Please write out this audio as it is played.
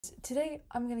Today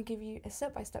I'm going to give you a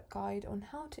step-by-step guide on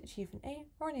how to achieve an A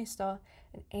or an A star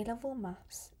in A-level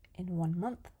maths in 1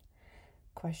 month.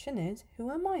 Question is,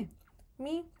 who am I?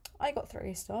 Me, I got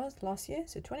 3 A stars last year,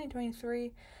 so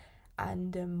 2023,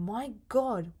 and my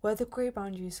god, were the grade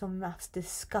boundaries for maths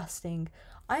disgusting.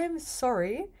 I am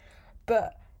sorry,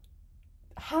 but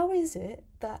how is it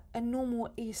that a normal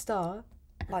A star,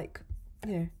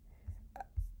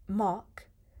 mark,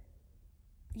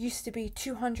 used to be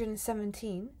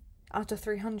 217 out of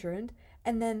 300,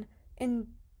 and then in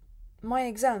my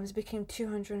exams became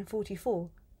 244.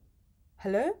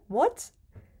 Hello? What?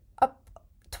 A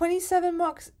 27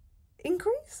 marks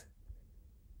increase?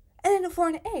 And then for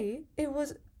an A, it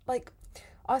was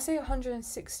I'll say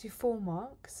 164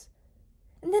 marks,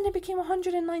 and then it became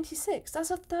 196. That's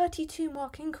a 32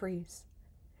 mark increase.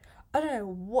 I don't know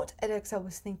what Edexcel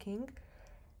was thinking,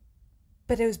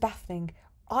 but it was baffling.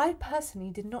 I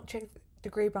personally did not check the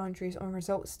grade boundaries on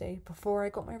results day before I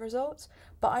got my results,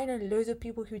 but I know loads of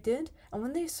people who did, and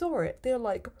when they saw it, they were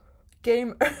like,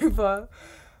 game over,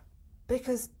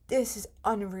 because this is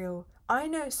unreal. I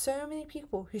know so many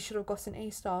people who should have gotten A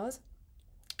stars,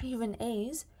 even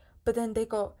A's, but then they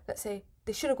got, let's say,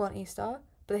 they should have got an A star,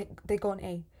 but they got an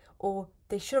A, or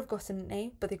they should have gotten an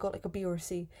A, but they got like a B or a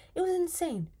C. It was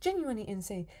insane, genuinely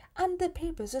insane, and the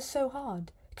papers are so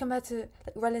hard compared to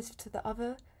relative to the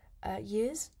other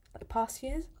years, past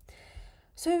years.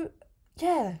 So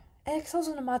yeah, Excel's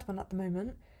on a mad one at the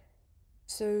moment.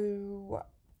 So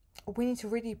we need to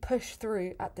really push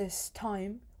through at this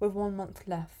time with 1 month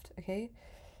left, okay?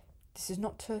 This is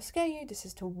not to scare you, this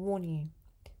is to warn you.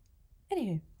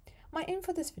 Anywho, my aim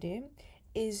for this video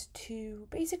is to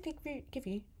basically give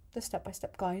you the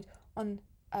step-by-step guide on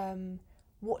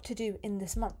what to do in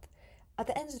this month. At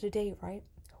the end of the day, right,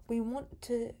 we want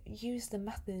to use the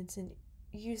methods and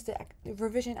use the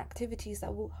revision activities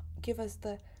that will give us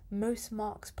the most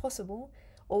marks possible,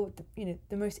 or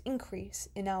the most increase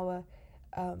in our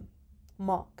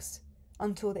marks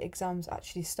until the exams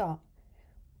actually start.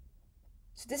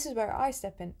 So this is where I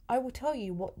step in. I will tell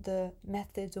you what the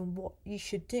methods and what you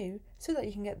should do so that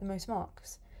you can get the most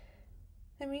marks.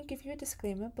 Let me give you a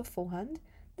disclaimer beforehand.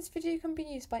 This video can be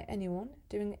used by anyone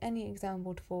doing any exam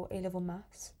board for A-level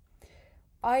maths.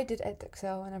 I did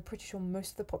Edexcel, and I'm pretty sure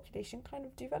most of the population kind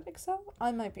of do Edexcel.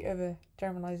 I might be over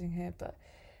generalizing here, but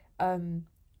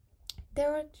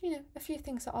there are a few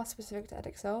things that are specific to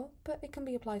Edexcel, but it can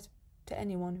be applied to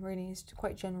anyone. Really, it's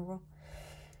quite general.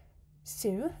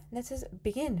 So let us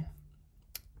begin.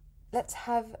 Let's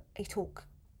have a talk.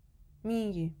 Me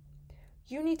and you.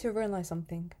 You need to realize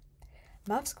something.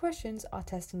 Maths questions are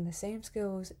testing the same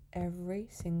skills every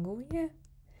single year.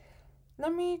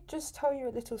 Let me just tell you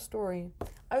a little story.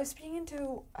 I was speaking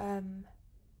to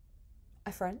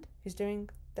a friend who's doing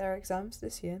their exams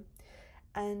this year,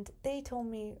 and they told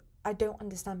me, I don't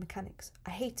understand mechanics.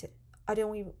 I hate it. I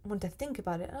don't even want to think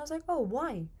about it. And I was like, oh,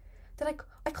 why? They're like,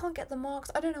 I can't get the marks.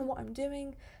 I don't know what I'm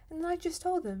doing. And then I just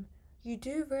told them, you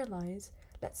do realise,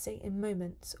 let's say in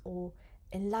moments or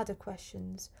in ladder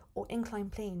questions or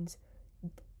inclined planes,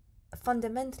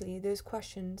 fundamentally those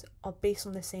questions are based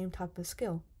on the same type of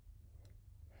skill.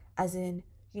 As in,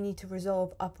 you need to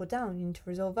resolve up or down, you need to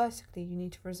resolve vertically, you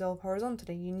need to resolve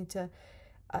horizontally, you need to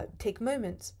take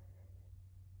moments.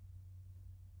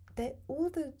 They're all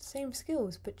the same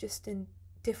skills, but just in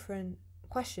different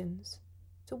questions.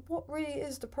 So what really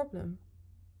is the problem?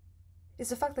 It's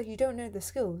the fact that you don't know the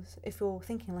skills if you're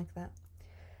thinking like that.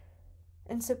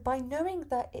 And so by knowing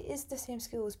that it is the same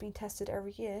skills being tested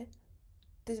every year,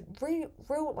 the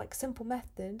real simple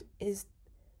method is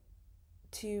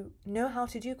to know how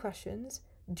to do questions,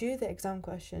 do the exam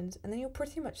questions, and then you're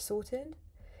pretty much sorted.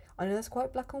 I know that's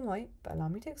quite black and white, but allow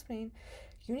me to explain.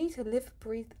 You need to live,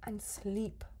 breathe, and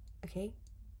sleep, okay?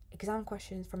 Exam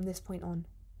questions from this point on.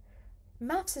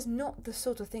 Maths is not the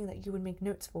sort of thing that you would make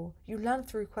notes for. You learn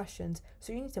through questions,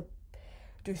 so you need to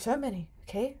do so many,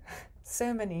 okay?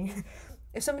 So many.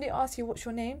 If somebody asks you what's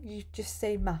your name, you just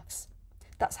say maths.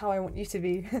 That's how I want you to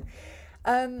be.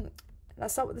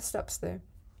 Let's start with the steps though.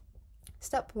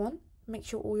 Step 1, make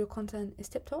sure all your content is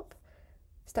tip-top.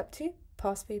 Step 2,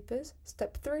 pass papers.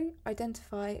 Step 3,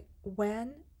 identify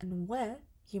when and where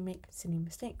you make silly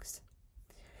mistakes.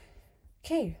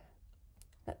 Okay,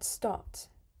 let's start.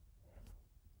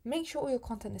 Make sure all your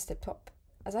content is tip-top.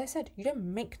 As I said, you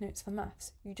don't make notes for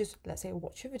maths. You just, let's say,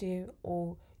 watch a video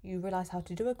or you realise how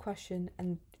to do a question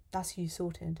and that's you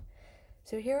sorted.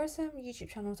 So here are some YouTube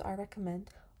channels I recommend.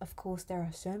 Of course, there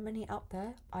are so many out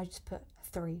there. I just put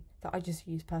 3 that I just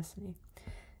use personally.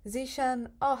 Zishan,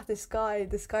 this guy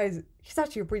he's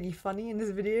actually really funny in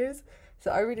his videos.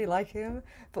 So I really like him.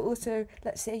 But also,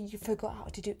 let's say you forgot how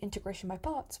to do integration by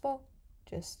parts. Well,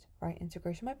 just write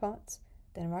integration by parts,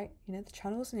 then write, the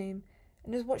channel's name,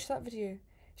 and just watch that video. It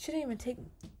shouldn't even take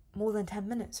more than 10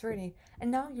 minutes, really.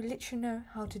 And now you literally know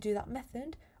how to do that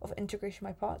method of integration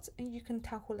by parts, and you can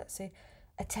tackle, let's say,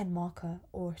 a 10 marker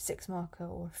or 6 marker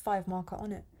or 5 marker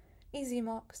on it. Easy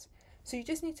marks. So you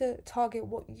just need to target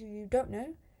what you don't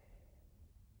know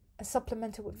and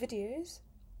supplement it with videos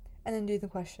and then do the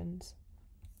questions.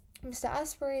 Mr.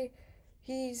 Asprey,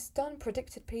 he's done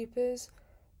predicted papers.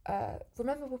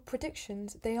 Remember, with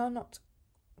predictions, they are not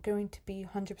going to be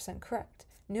 100% correct.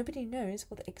 Nobody knows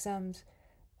what the exam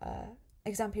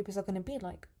papers are going to be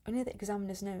like. Only the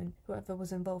examiners know, and whoever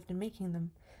was involved in making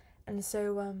them. And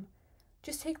so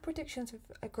just take predictions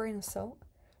with a grain of salt.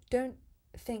 Don't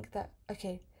think that,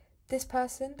 okay, this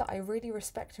person that I really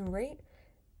respect and rate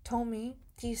told me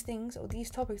these things or these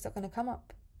topics are going to come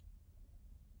up.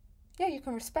 Yeah, you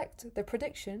can respect the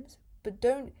predictions, but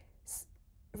don't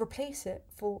replace it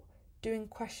for doing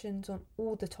questions on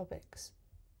all the topics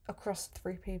across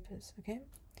 3 papers, okay?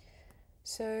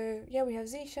 So, yeah, we have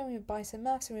Zishan, we have Bison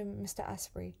Maths, and we have Mr.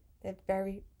 Asprey. They're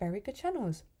very, very good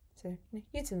channels. So,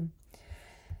 use them.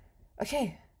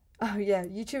 Okay. Oh, yeah,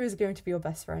 YouTube is going to be your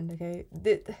best friend, okay?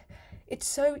 It's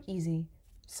so easy.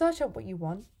 Search up what you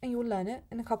want, and you'll learn it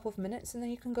in a couple of minutes, and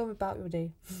then you can go about your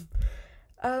day.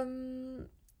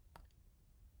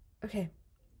 Okay.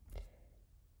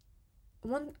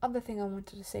 One other thing I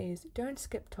wanted to say is don't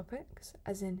skip topics,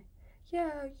 as in, yeah,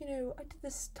 I did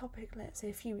this topic, let's say,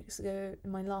 a few weeks ago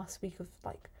in my last week of,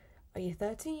 year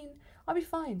 13, I'll be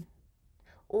fine.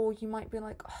 Or you might be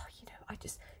like, oh, I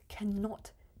just cannot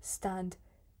stand,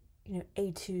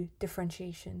 A2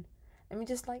 differentiation. Let me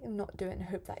just, not do it and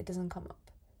hope that it doesn't come up.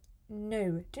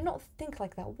 No, do not think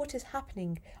like that. What is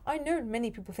happening? I know many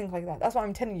people think like that. That's why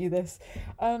I'm telling you this.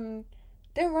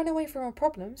 Don't run away from your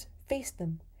problems. Face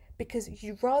them. Because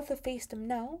you'd rather face them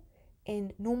now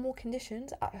in normal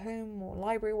conditions at home or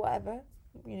library, whatever,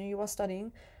 you are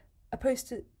studying, opposed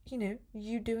to,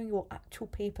 you doing your actual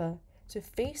paper. So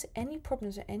face any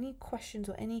problems or any questions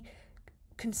or any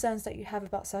concerns that you have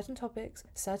about certain topics,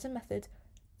 certain methods,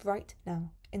 right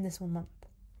now in this 1 month.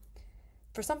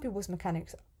 For some people, it's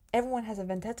mechanics. Everyone has a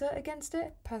vendetta against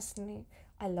it. Personally,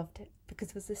 I loved it because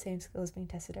it was the same skills being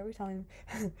tested every time.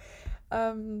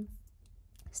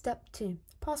 Step 2,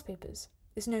 past papers.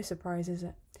 It's no surprise, is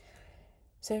it?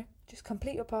 So just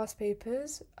complete your past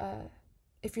papers.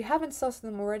 If you haven't started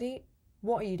them already,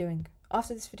 what are you doing?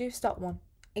 After this video, start one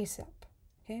ASAP.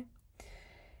 Okay?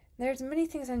 There's many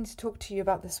things I need to talk to you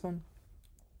about this one.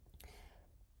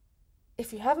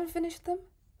 If you haven't finished them,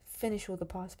 finish all the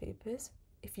past papers.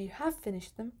 If you have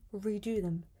finished them, redo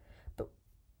them. But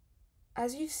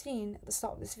as you've seen at the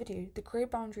start of this video, the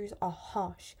grade boundaries are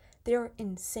harsh. They are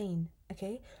insane,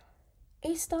 okay?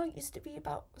 A-star used to be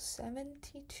about 72%,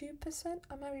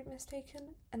 I might be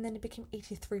mistaken, and then it became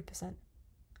 83%.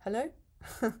 Hello?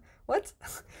 What?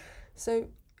 So,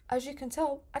 as you can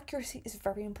tell, accuracy is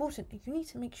very important. You need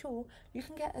to make sure you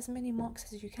can get as many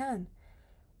marks as you can.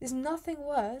 There's nothing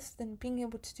worse than being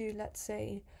able to do, let's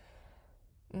say,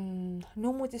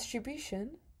 normal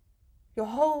distribution, your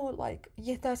whole,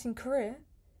 year 13 career,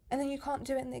 and then you can't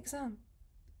do it in the exam.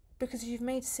 Because you've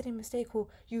made a silly mistake or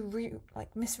you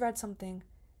misread something.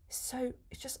 It's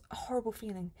just a horrible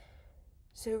feeling.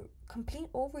 So complete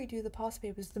or redo the past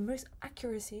papers the most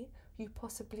accuracy you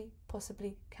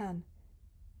possibly can.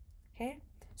 Okay?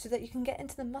 So that you can get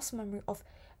into the muscle memory of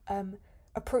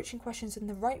approaching questions in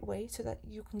the right way so that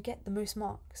you can get the most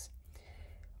marks.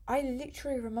 I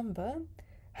literally remember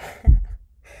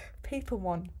paper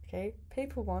one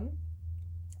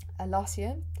last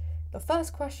year. The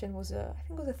first question was I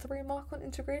think it was a 3 mark on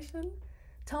integration.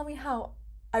 Tell me how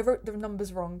I wrote the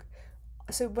numbers wrong.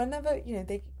 So whenever,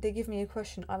 they give me a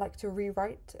question, I like to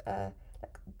rewrite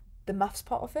the maths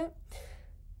part of it.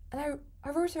 And I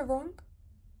wrote it wrong.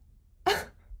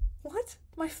 What?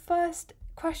 My first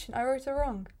question, I wrote it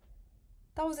wrong.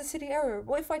 That was a silly error.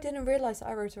 What if I didn't realise that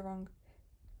I wrote it wrong?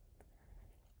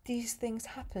 These things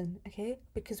happen, okay?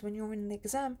 Because when you're in the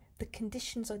exam, the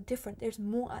conditions are different. There's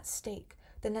more at stake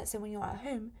than, let's say, when you're at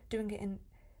home doing it in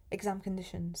exam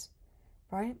conditions,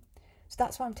 right? So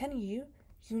that's why I'm telling you,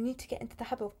 you need to get into the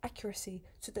habit of accuracy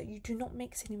so that you do not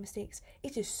make silly mistakes.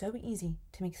 It is so easy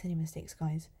to make silly mistakes,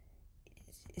 guys.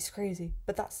 It's crazy.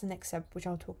 But that's the next step, which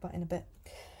I'll talk about in a bit.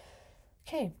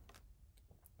 Okay.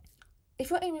 If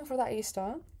you're aiming for that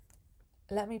A-star,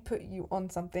 let me put you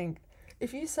on something.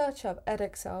 If you search up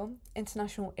Edexcel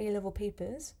International A-level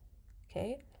papers,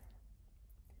 okay,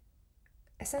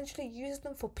 essentially use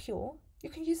them for pure. You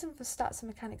can use them for stats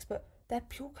and mechanics, but their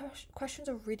pure questions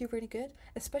are really, really good,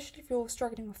 especially if you're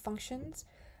struggling with functions.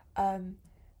 I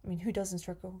mean, who doesn't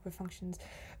struggle with functions?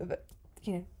 But,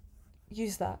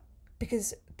 use that,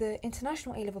 because the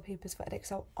international A-level papers for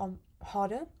edX are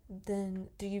harder than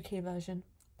the UK version.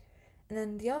 And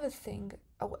then the other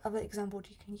example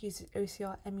you can use is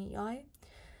OCR MEI,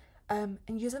 and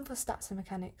use them for stats and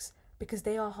mechanics, because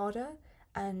they are harder,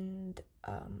 and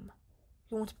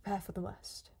you want to prepare for the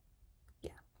worst.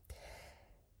 Yeah.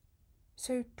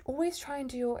 So always try and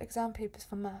do your exam papers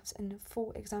for maths in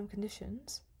full exam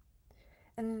conditions,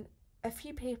 and a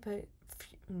few papers,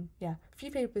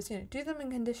 do them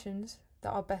in conditions that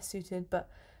are best suited, but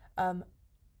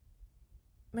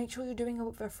make sure you're doing it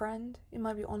with a friend. It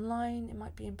might be online, it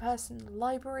might be in person, in the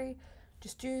library.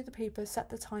 Just do the paper, set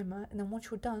the timer, and then once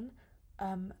you're done,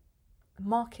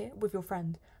 mark it with your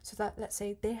friend, so that, let's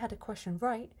say they had a question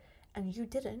right and you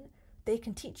didn't, they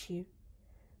can teach you.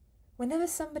 Whenever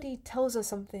somebody tells us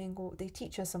something or they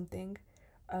teach us something,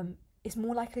 it's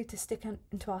more likely to stick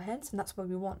into our heads, and that's what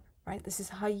we want, right? This is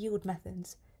high yield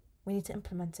methods. We need to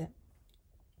implement it.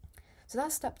 So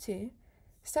that's step 2.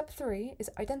 Step 3 is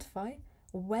identify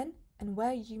when and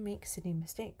where you make silly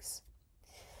mistakes.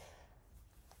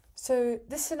 So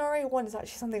this scenario 1 is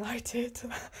actually something I did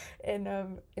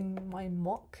in my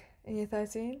mock in year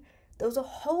 13. There was a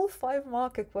whole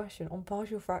 5-marker question on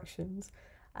partial fractions,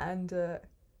 and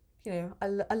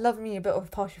I love me a bit of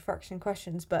partial fraction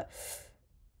questions, but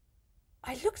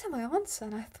I looked at my answer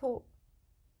and I thought,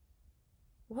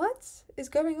 what is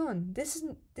going on? This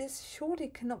surely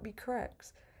cannot be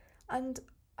correct. And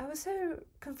I was so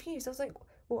confused. I was like,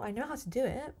 well, I know how to do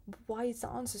it. Why is the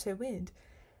answer so weird?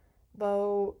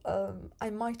 Well,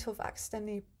 I might have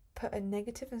accidentally put a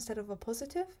negative instead of a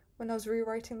positive when I was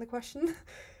rewriting the question.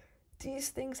 These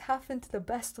things happen to the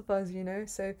best of us,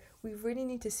 so we really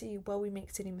need to see where we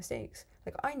make silly mistakes.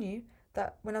 Like, I knew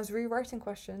that when I was rewriting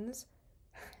questions,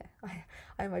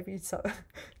 I might be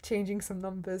changing some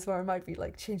numbers, or I might be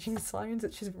like changing signs,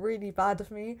 which is really bad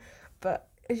of me, but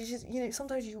it's just,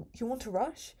 sometimes you want to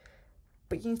rush,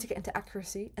 but you need to get into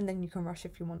accuracy, and then you can rush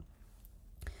if you want.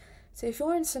 So if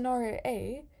you're in scenario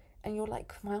A and you're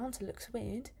like, my answer looks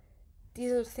weird,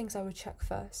 these are the things I would check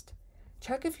first.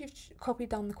 Check if you've copied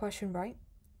down the question right,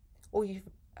 or you've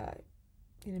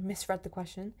misread the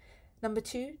question. Number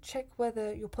 2, check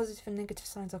whether your positive and negative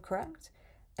signs are correct.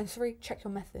 And 3, check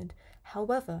your method.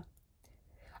 However,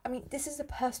 I mean, this is a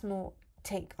personal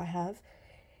take I have.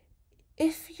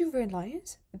 If you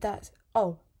realise that,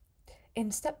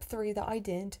 in step 3 that I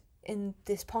did in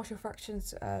this partial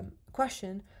fractions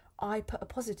question, I put a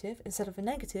positive instead of a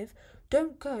negative,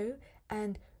 don't go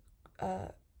and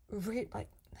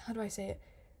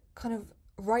kind of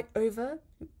write over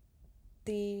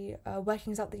the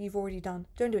workings out that you've already done.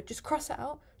 Don't do it. Just cross it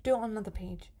out. Do it on another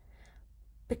page,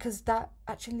 because that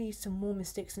actually leads to more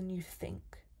mistakes than you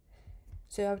think.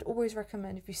 So I would always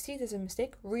recommend, if you see there's a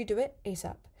mistake, redo it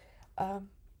ASAP.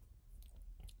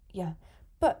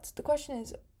 But the question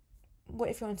is, what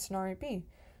if you're in scenario B,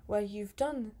 where you've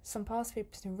done some past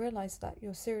papers and realised that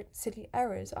your silly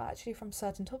errors are actually from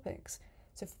certain topics?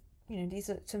 So, these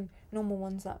are some normal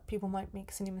ones that people might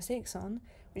make silly mistakes on,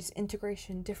 which is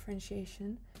integration,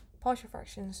 differentiation, partial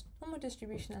fractions, normal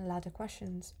distribution, and ladder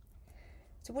questions.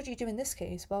 So what do you do in this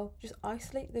case? Well, just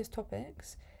isolate those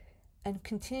topics and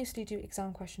continuously do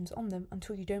exam questions on them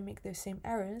until you don't make those same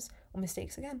errors or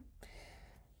mistakes again.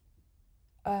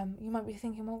 You might be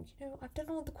thinking, well, I've done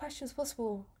all the questions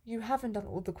possible. You haven't done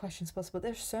all the questions possible.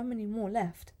 There's so many more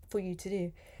left for you to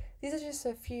do. These are just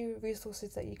a few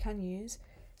resources that you can use.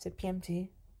 So PMT,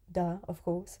 of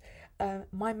course.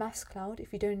 My Maths Cloud,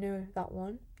 if you don't know that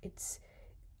one,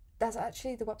 that's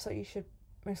actually the website you should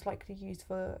most likely use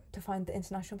to find the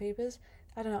international papers.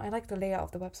 I don't know, I like the layout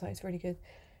of the website, it's really good.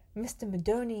 Mr.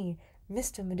 Madoni,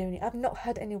 I've not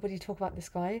heard anybody talk about this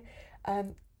guy.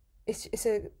 It's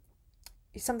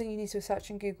something you need to search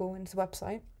in Google, and it's a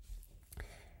website.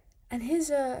 And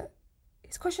his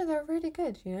questions are really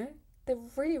good, they're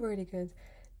really, really good.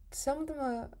 Some of them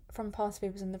are from past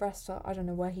papers, and the rest are, I don't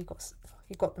know where he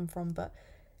got them from, but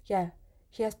yeah,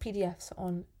 he has PDFs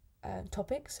on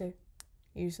topics, so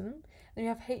use them. And you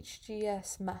have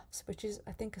HGS Maths, which is,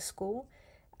 I think, a school,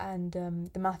 and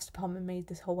the maths department made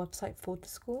this whole website for the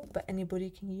school, but anybody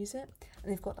can use it,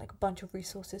 and they've got like a bunch of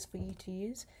resources for you to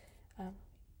use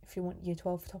if you want year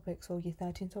 12 topics or year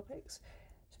 13 topics,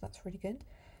 so that's really good.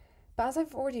 But as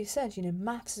I've already said,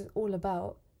 maths is all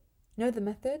about know the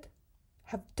method,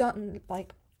 have done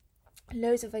like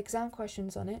loads of exam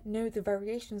questions on it, know the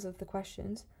variations of the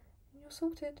questions, and you're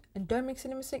sorted. And don't make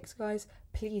silly mistakes, guys.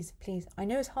 Please. I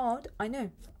know it's hard. I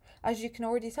know. As you can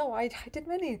already tell, I did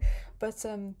many. But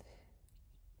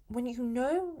when you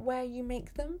know where you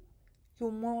make them,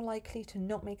 you're more likely to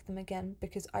not make them again.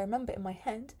 Because I remember in my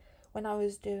head when I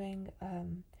was doing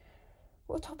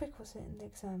what topic was it in the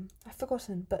exam? I've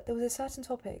forgotten, but there was a certain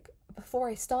topic. Before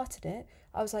I started it,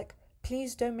 I was like,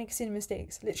 please don't make silly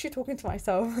mistakes. Literally talking to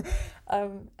myself.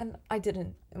 And I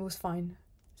didn't. It was fine.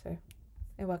 So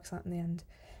it works out in the end.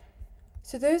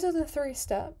 So those are the 3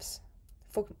 steps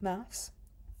for maths.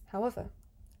 However,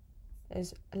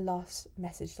 there's a last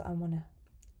message that I want to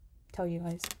tell you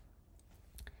guys.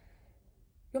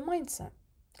 Your mindset.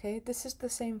 Okay, this is the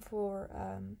same for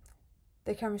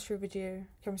the chemistry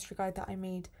guide that I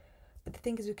made. But the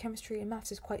thing is, with chemistry and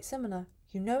maths is quite similar.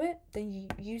 You know it, then you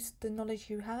use the knowledge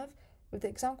you have. With the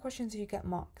exam questions, you get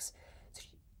marks.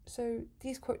 So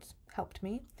these quotes helped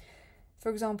me.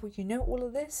 For example, you know all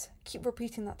of this, keep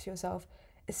repeating that to yourself,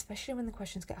 especially when the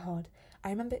questions get hard. I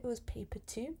remember it was paper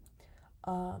 2.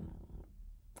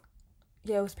 It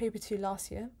was paper 2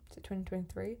 last year, so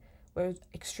 2023, where it was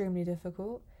extremely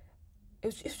difficult. It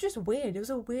was just weird. It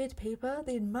was a weird paper.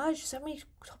 They had merged so many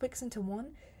topics into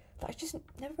one that I just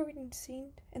never really seen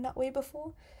in that way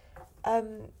before.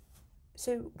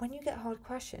 So when you get hard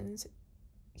questions,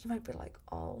 you might be like,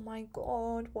 oh my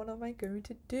god, what am I going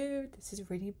to do? This is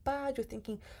really bad. You're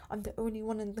thinking, I'm the only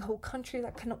one in the whole country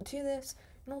that cannot do this.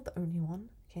 You're not the only one,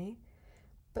 okay?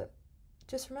 But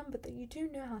just remember that you do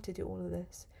know how to do all of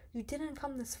this. You didn't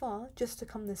come this far just to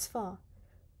come this far.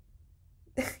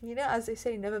 You know, as they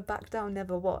say, never back down,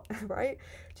 never what, right?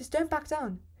 Just don't back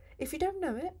down. If you don't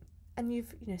know it, and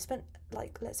you've, spent,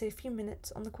 like, let's say a few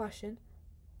minutes on the question,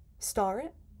 star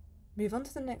it, move on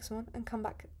to the next one, and come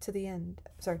back at the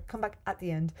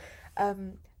end,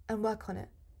 and work on it.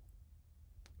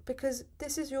 Because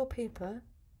this is your paper,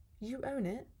 you own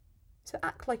it, so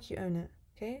act like you own it,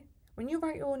 okay? When you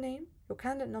write your name, your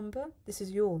candidate number, this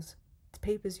is yours. The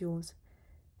paper's yours.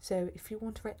 So if you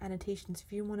want to write annotations,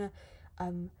 if you want to,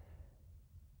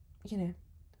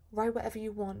 write whatever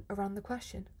you want around the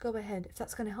question, go ahead. If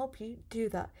that's going to help you, do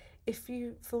that. If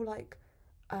you feel like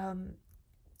you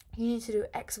need to do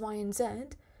X, Y, and Z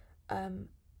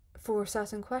for a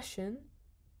certain question,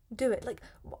 do it. Like,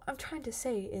 what I'm trying to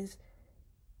say is,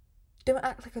 don't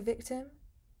act like a victim.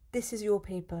 This is your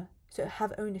paper, so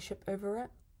have ownership over it.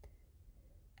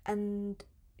 And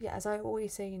yeah, as I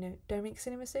always say, don't make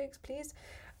silly mistakes, please.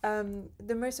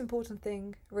 The most important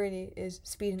thing really is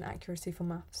speed and accuracy for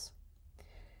maths.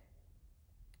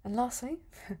 And lastly,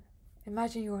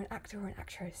 imagine you're an actor or an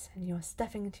actress and you're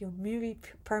stepping into your movie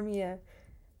premiere.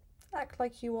 Act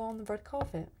like you are on the red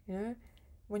carpet,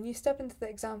 When you step into the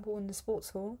exam hall in the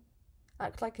sports hall,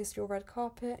 act like it's your red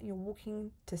carpet and you're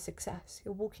walking to success.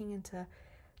 You're walking into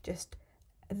just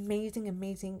amazing,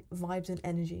 amazing vibes and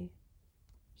energy.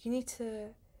 You need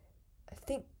to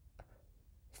think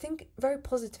very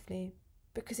positively,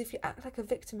 because if you act like a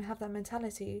victim and have that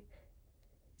mentality,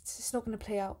 it's just not going to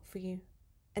play out for you.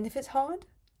 And if it's hard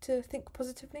to think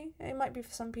positively, it might be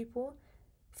for some people,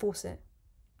 force it.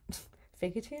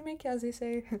 Fake it till you make it, as they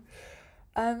say.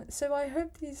 So I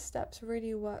hope these steps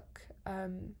really work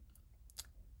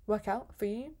out for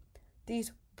you.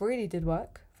 These really did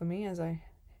work for me, as I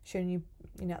shown you,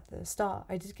 at the start.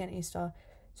 I did get an A-star,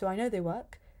 so I know they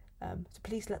work. So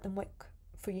please let them work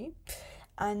for you.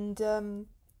 And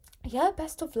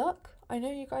best of luck. I know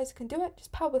you guys can do it.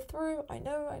 Just power through. I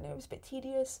know it's a bit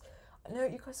tedious. I know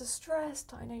you guys are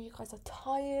stressed. I know you guys are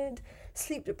tired,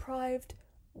 sleep deprived.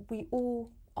 We all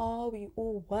are. We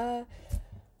all were.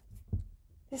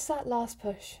 It's that last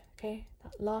push, okay?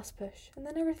 That last push. And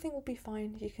then everything will be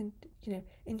fine. You can,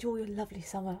 enjoy your lovely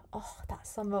summer. Oh, that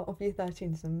summer of year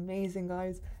 13 is amazing,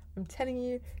 guys. I'm telling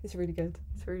you, it's really good.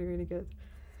 It's really, really good.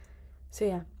 So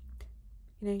yeah,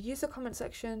 use the comment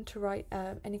section to write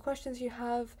any questions you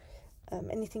have,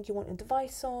 anything you want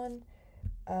advice on,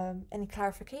 any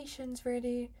clarifications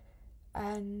really,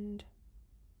 and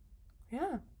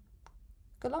yeah,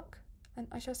 good luck, and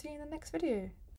I shall see you in the next video.